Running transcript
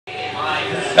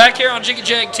Back here on Jiggy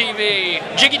Jag TV,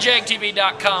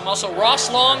 JiggyJagTV.com, also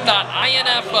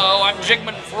rosslong.info. I'm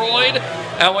Jigman Freud,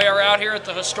 and we are out here at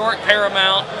the historic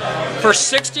Paramount. For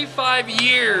 65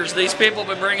 years, these people have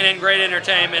been bringing in great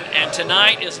entertainment, and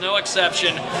tonight is no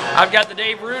exception. I've got the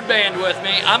Dave Rude Band with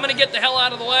me. I'm going to get the hell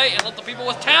out of the way and let the people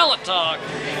with talent talk.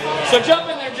 So jump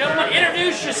in there, gentlemen.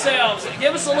 Introduce yourselves.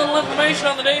 Give us a little information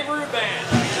on the Dave Rude Band.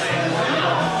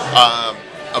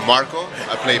 I'm Marco.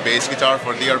 I play bass guitar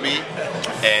for DRB,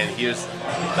 and here's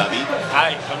David.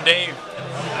 Hi, I'm Dave.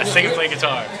 I sing and play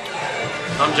guitar.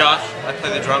 I'm Josh. I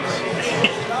play the drums.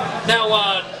 Now,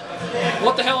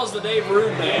 what the hell is the Dave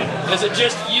Rude Band? Is it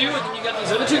just you and then you got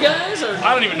these other two guys? Or?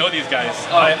 I don't even know these guys.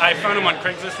 I found them on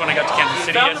Craigslist when I got to Kansas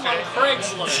City found yesterday. them on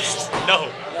Craigslist?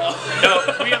 No,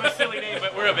 we have a silly name,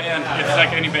 but we're a band. It's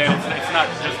like any band. It's not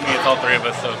just me. It's all three of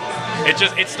us. So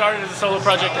it started as a solo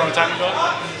project a long time ago,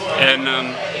 and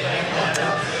I'm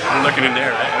looking in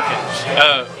there, right? Okay.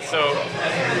 So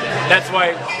that's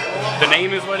why the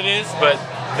name is what it is. But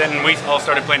then we all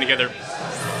started playing together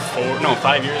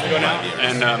 5 years ago now,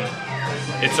 and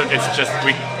it's just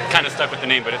we kind of stuck with the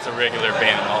name, but it's a regular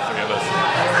band, all three of us.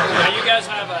 Now you guys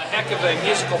have a heck of a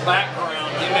musical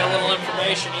background. Give me a little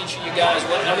information, each of you guys.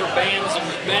 What other bands have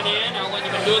you been in? How long have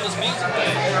you been doing this music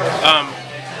thing?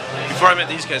 Before I met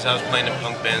these guys, I was playing in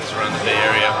punk bands around the Bay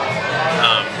Area.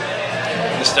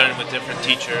 I started with different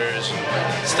teachers,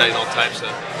 studying all types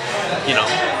of,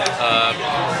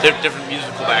 different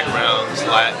musical backgrounds,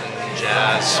 Latin,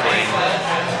 jazz, swing.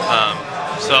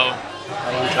 So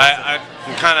I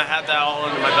kind of had that all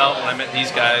under my belt when I met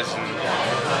these guys,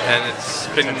 and it's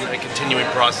been a continuing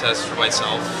process for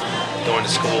myself, going to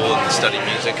school and studying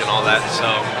music and all that. So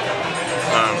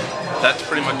that's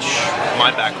pretty much my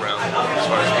background as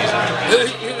far as music.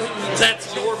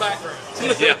 That's your background.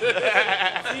 Yeah.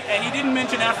 And he didn't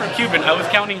mention Afro-Cuban. I was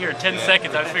counting here 10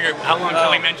 seconds. I was figuring how long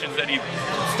Kelly mentions that he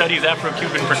studies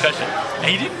Afro-Cuban percussion. And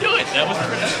he didn't do it. That was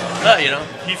pretty.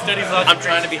 He studies lots. I'm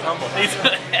trying to be humble.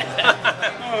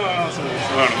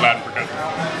 Latin percussion.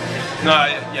 No,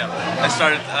 I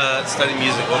started studying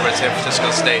music over at San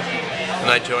Francisco State, and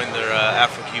I joined their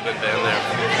Afro-Cuban band there.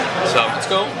 So let's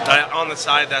go. On the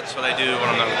side, that's what I do when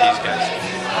I'm not with these guys.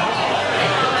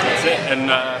 That's it. And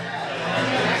I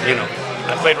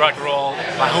played rock and roll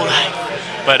my whole life,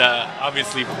 but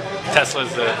obviously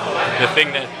Tesla's the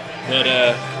thing that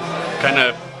kind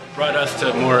of brought us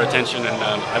to more attention. And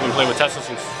I've been playing with Tesla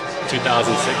since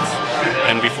 2006,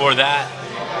 and before that,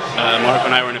 Marco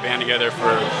and I were in a band together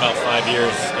for about 5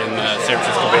 years in the San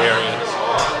Francisco Bay Area,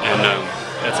 and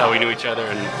that's how we knew each other,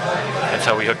 and that's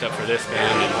how we hooked up for this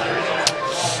band. And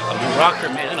I'm a rocker,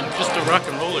 man. I'm just a rock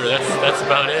and roller. That's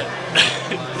about it.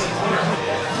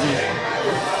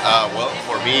 Well,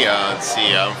 for me,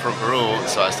 I'm from Peru,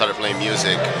 so I started playing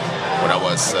music when I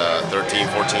was 13,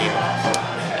 14,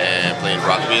 and playing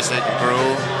rock music in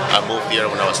Peru. I moved here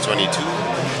when I was 22,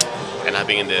 and I've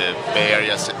been in the Bay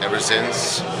Area ever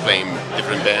since, playing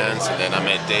different bands, and then I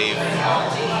met Dave,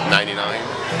 99.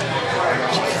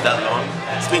 Is that long?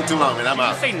 It's been too long, and I'm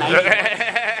out. Say 99.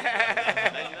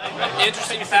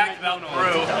 Interesting fact about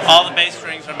Peru, all the bass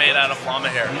strings are made out of llama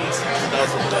hair.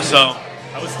 So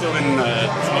I was still in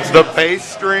the bass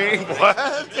string. What?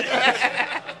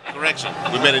 Correction.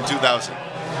 We met in 2000.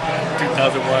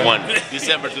 2001.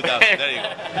 December 2000. There you go.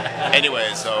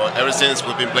 Anyway, so ever since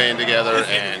we've been playing together,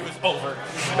 and It was over.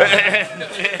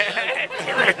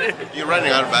 you're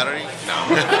running out of battery? No.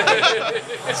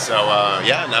 So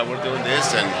now we're doing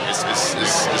this, and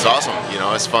it's awesome.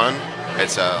 It's fun.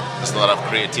 There's a lot of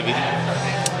creativity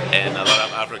and a lot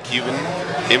of Afro-Cuban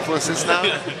influences now.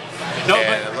 No, and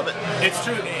but I love it. it's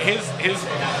true. His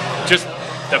just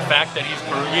the fact that he's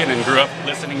Peruvian and grew up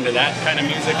listening to that kind of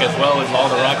music as well as all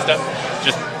the rock stuff.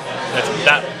 Just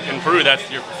that in Peru, that's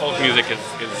your folk music is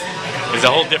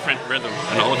a whole different rhythm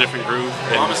and a whole different groove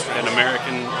than most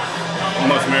Americans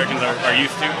are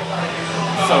used to.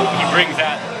 So he brings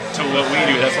that to what we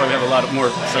do. That's why we have a lot of more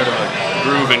sort of a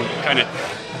groove and kind of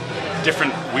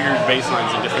different weird bass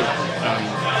lines and different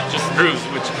just grooves,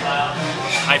 which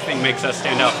I think makes us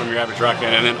stand out from your average rock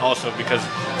band. And then also because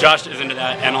Josh is into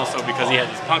that, and also because he has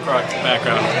his punk rock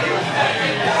background,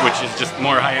 which is just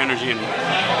more high energy and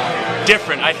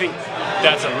different. I think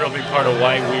that's a real big part of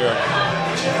why we are,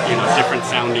 different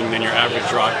sounding than your average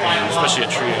rock band, especially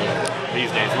a trio these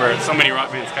days, where so many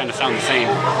rock bands kind of sound the same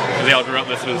because they all grew up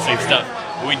listening to the same stuff.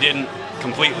 We didn't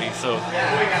completely, so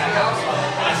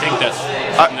I think that's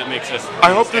something that makes us.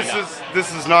 I hope this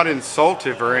is not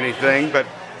insultive or anything, but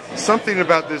something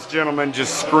about this gentleman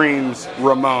just screams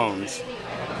Ramones.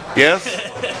 Yes?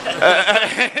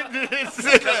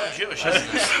 Because I'm Jewish, isn't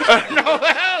it? No,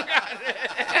 hell, God.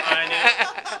 I knew.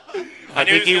 I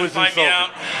think he was find me insulted.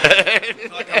 out. I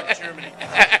feel like I'm in Germany.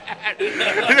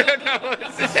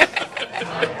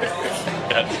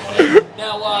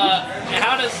 Now,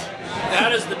 how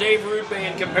does the Dave Root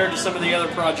Band compare to some of the other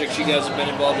projects you guys have been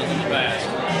involved in the past?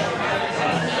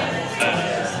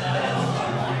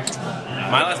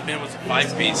 My last band was a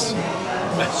 5-piece.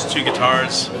 That's 2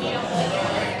 guitars,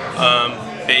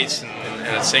 bass,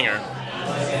 and a singer.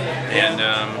 And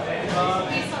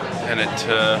it.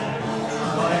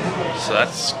 So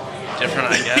that's different,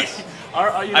 I guess.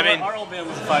 Our old band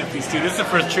was a 5-piece too. This is the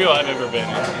first trio I've ever been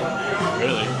in.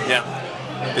 Really? Yeah.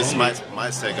 This is my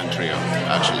second trio,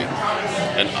 actually,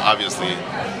 and obviously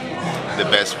the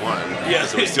best one. Yeah.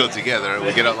 So we're still together.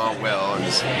 We get along well, and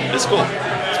it's cool.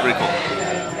 It's pretty cool.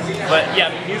 But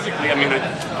yeah, musically, I mean,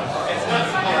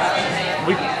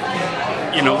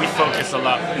 we focus a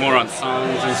lot more on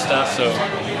songs and stuff, so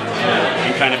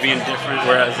and kind of being different.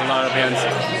 Whereas a lot of bands,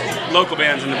 local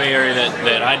bands in the Bay Area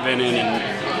that I'd been in and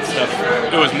stuff,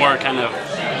 it was more kind of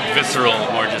visceral,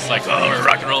 more just like, oh, we're a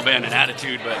rock and roll band and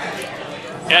attitude. But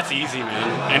that's easy,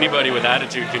 man. Anybody with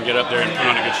attitude can get up there and put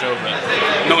on a good show, but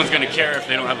no one's gonna care if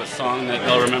they don't have a song that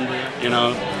they'll remember,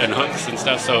 and hooks and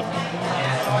stuff. So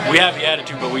we have the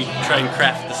attitude, but we try and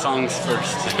craft the songs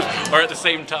first, or at the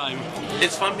same time.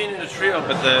 It's fun being in a trio,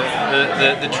 but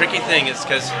the tricky thing is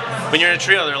because when you're in a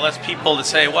trio, there are less people to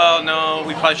say, well, no,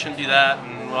 we probably shouldn't do that,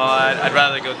 and well, I'd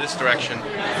rather go this direction.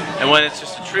 And when it's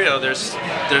just a trio, there's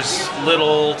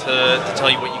little to tell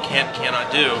you what you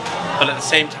cannot do, but at the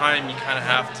same time, you kind of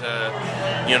have to,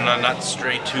 not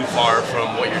stray too far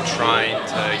from what you're trying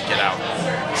to get out.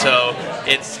 So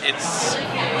it's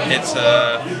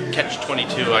a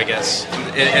catch-22, I guess,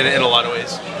 in a lot of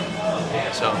ways.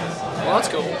 So. Well, that's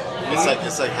cool.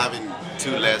 It's like having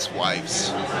 2 less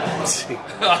wives. you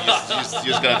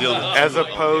just gotta deal with it. As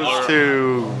opposed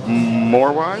to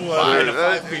more wives?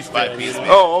 Five piece.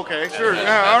 Oh, okay, sure.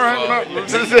 Yeah, all right.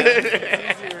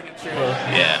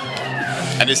 Yeah.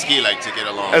 And it's key, like, to get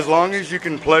along. As long as you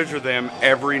can pleasure them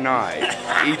every night,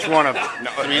 each one of them.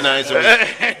 No, 3 nights a week.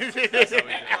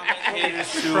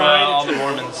 To all the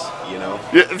Mormons,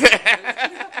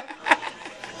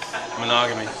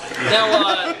 monogamy.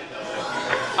 Now,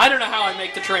 I don't know how I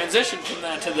make the transition from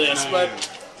that to this, but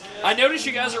I notice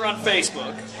you guys are on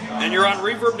Facebook, and you're on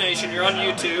Reverb Nation, you're on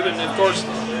YouTube, and of course,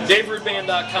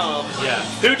 DaveRootBand.com. Yeah.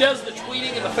 Who does the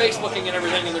tweeting and the Facebooking and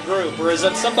everything in the group, or is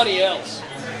that somebody else?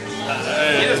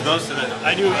 He does most of it.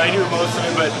 I do most of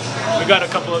it, but we got a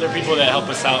couple other people that help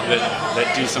us out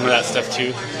that do some of that stuff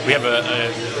too. We have a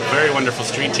very wonderful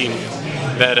street team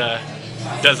that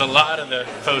does a lot of the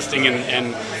posting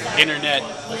and internet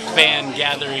fan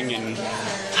gathering and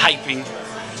hyping.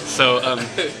 So,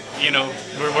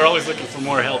 we're always looking for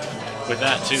more help with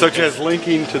that too. Such as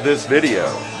linking to this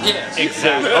video. Yes.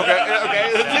 Exactly.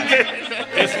 Okay.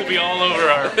 This will be all over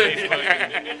our Facebook,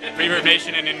 Reverb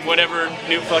Nation, and in whatever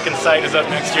new fucking site is up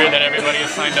next year that everybody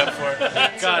has signed up for.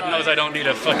 God knows I don't need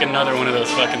a fucking another one of those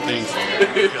fucking things.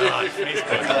 God,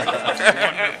 Facebook.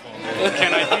 Wonderful.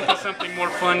 Can I think of something more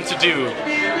fun to do?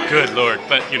 Good Lord.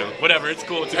 But, whatever. It's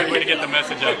cool. It's a good way to get the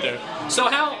message out there. So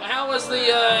how has the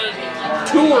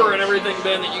tour and everything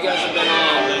been that you guys have been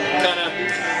on, and kind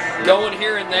of going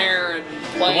here and there and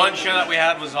playing? The one show that we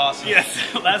had was awesome. Yes,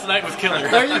 last night was killer.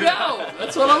 There you go.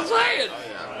 That's what I'm saying.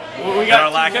 Well, we got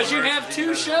Because you have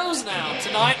 2 shows now,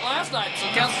 tonight and last night, so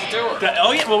it counts as a tour.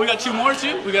 Oh yeah, well we got 2 more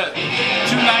too. We got 2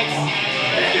 nights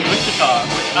in Wichita,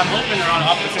 which I'm hoping are on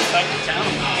opposite sides of town.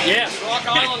 Yes, Rock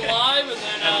Island Live and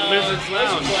then Lizard's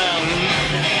Lounge.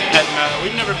 Mm-hmm. And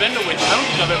we've never been to Wichita. I don't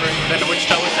think I've ever been to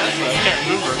Wichita with Tesla. I can't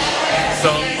remember.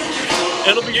 So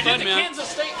it'll be You fun, did the man.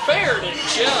 Kansas State Fair, didn't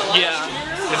you? Last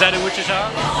year? Is that in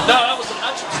Wichita? No, that was in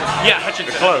Hutchinson. Yeah,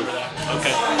 Hutchinson. Close. I remember that.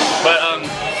 Okay. But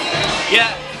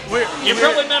yeah, You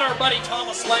probably met our buddy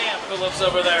Thomas Lamb, who lives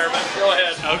over there, but go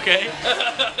ahead. Okay.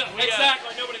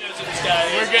 Exactly, nobody knows who this guy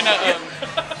is.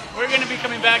 We're gonna be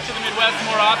coming back to the Midwest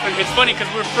more often. It's funny because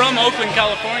we're from Oakland,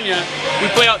 California. We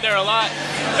play out there a lot,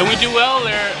 and we do well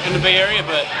there in the Bay Area.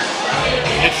 But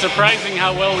it's surprising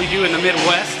how well we do in the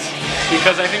Midwest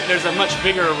because I think there's a much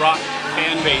bigger rock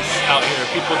fan base out here.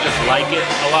 People just like it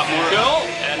a lot more,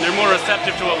 and they're more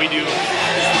receptive to what we do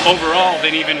overall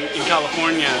than even in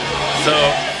California. So.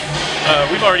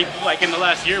 We've already, like in the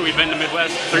last year, we've been to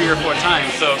Midwest 3 or 4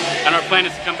 times, and our plan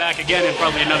is to come back again in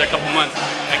probably another couple months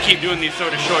and keep doing these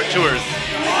sort of short tours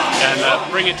and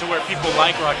bring it to where people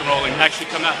like rock and roll and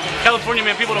actually come out. California,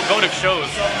 man, people don't go to shows.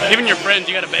 Even your friends,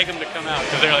 you gotta beg them to come out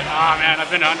because they're like, oh man, I've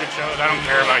been to 100 shows, I don't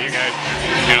care about you guys.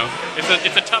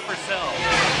 It's a tougher sell.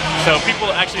 So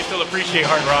people actually still appreciate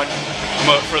hard rock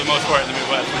for the most part in the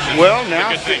Midwest, which is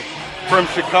a good thing. from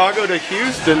Chicago to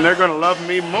Houston, they're going to love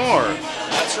me more.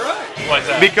 That's right. What's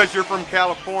that? Because you're from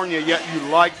California, yet you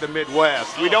like the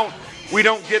Midwest. We don't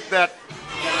get that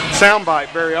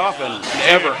soundbite very often,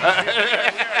 ever. We are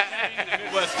carrying the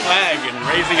Midwest flag and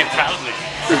raising it proudly.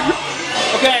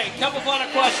 Okay, a couple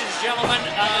final questions, gentlemen.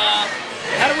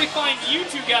 How do we find you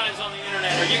two guys on the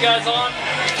internet? Are you guys on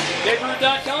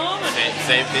DaveRoot.com?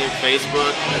 Same thing,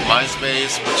 Facebook,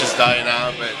 MySpace, which is dying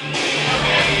out, but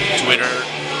Twitter.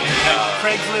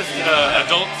 Craigslist,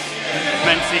 adults,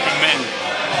 men seeking men.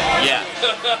 Yeah.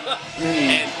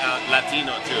 And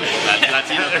Latino too.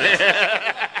 Latino Craig.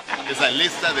 It's like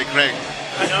Lista de Craig.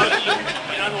 You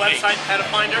know the website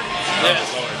Petafinder? Yes.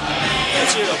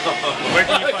 That's you. Where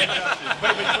can you find out?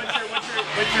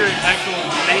 What's your actual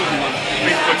name on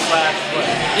Facebook / what?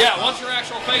 Yeah, what's your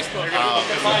actual Facebook? People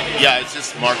can find you. Yeah, it's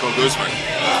just Marco Guzman.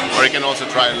 Or you can also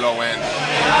try low end.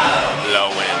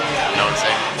 Low end. You know what I'm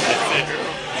saying?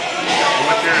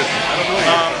 What's yours?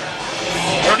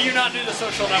 Or do you not do the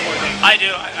social networking? I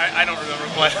do. I don't remember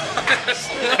quite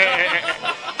honestly.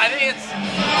 I think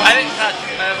that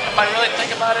if I really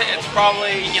think about it, it's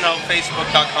probably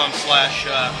Facebook.com/Josh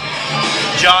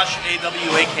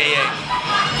AWAKA.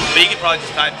 But you can probably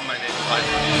just type in my name.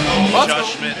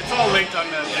 Josh Schmidt. It's all linked on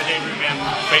the Dave Root Band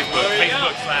Facebook.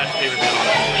 Facebook / Dave Root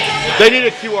Band. They need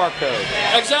a QR code.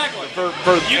 Exactly. For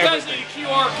You guys need a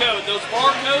QR code. Those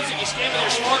barcodes that you scan with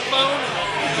your smartphone.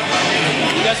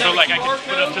 You guys have So like a I QR can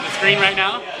put up code? to the screen right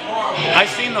now.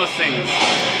 I've seen those things.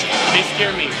 They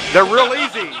scare me. They're real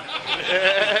easy.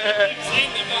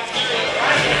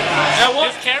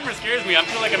 This camera scares me. I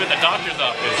feel like I'm at the doctor's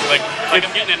office. Like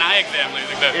I'm getting an eye exam.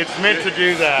 Like that. It's meant to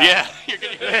do that. Yeah. You're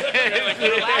like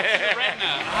relax your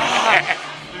retina.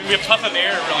 There's gonna be a puff of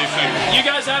air really soon. You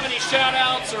guys have any shout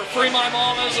outs or free my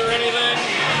mamas or anything?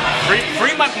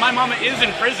 Free my mama is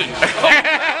in prison.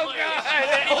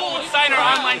 People will sign our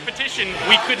online petition.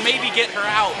 We could maybe get her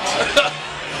out.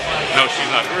 No,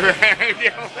 she's not. That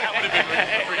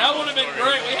would have been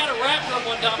great. We had a rap group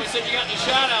one time. We said, you got any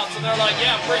shout outs? And they're like,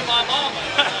 yeah, free my mama.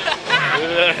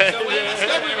 So we asked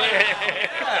everybody.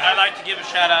 I'd like to give a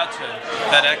shout out to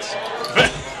FedEx.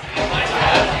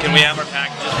 Can we have our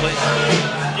packages, please?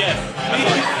 Yes.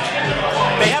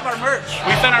 They have our merch.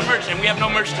 We sent our merch, and we have no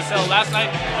merch to sell last night,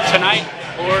 tonight,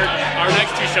 or our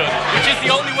next two shows, which is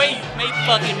the only way you make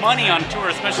fucking money on tour,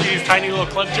 especially these tiny little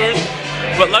club tours.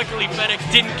 But luckily, FedEx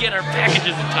didn't get our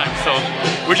packages in time, so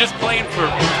we're just playing for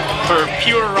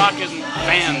pure rockin'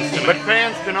 fans tonight. But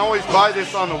fans can always buy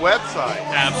this on the website.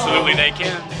 Absolutely, they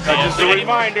can. Just a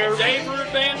reminder.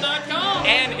 DaveRootBand.com.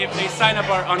 And if they sign up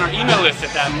on our email list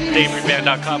at that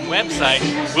DaveRootBand.com website,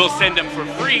 we'll send them for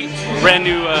free brand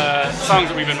new songs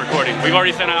that we've been recording. We've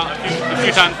already sent out a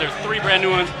few times. There's 3 brand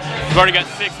new ones. We've already got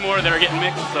 6 more that are getting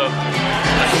mixed. So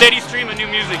a steady stream of new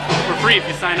music for free if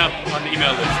you sign up on the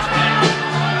email list.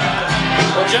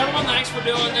 Well, gentlemen, thanks for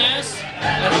doing this.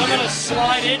 And I'm going to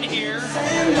slide in here.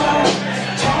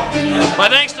 My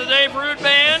thanks to Dave Root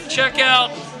Band. Check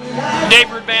out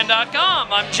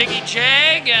DaveRootBand.com. I'm Jiggy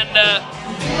Jag, and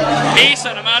peace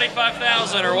and a Mighty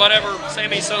 5000 or whatever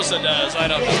Sammy Sosa does. I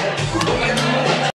don't know.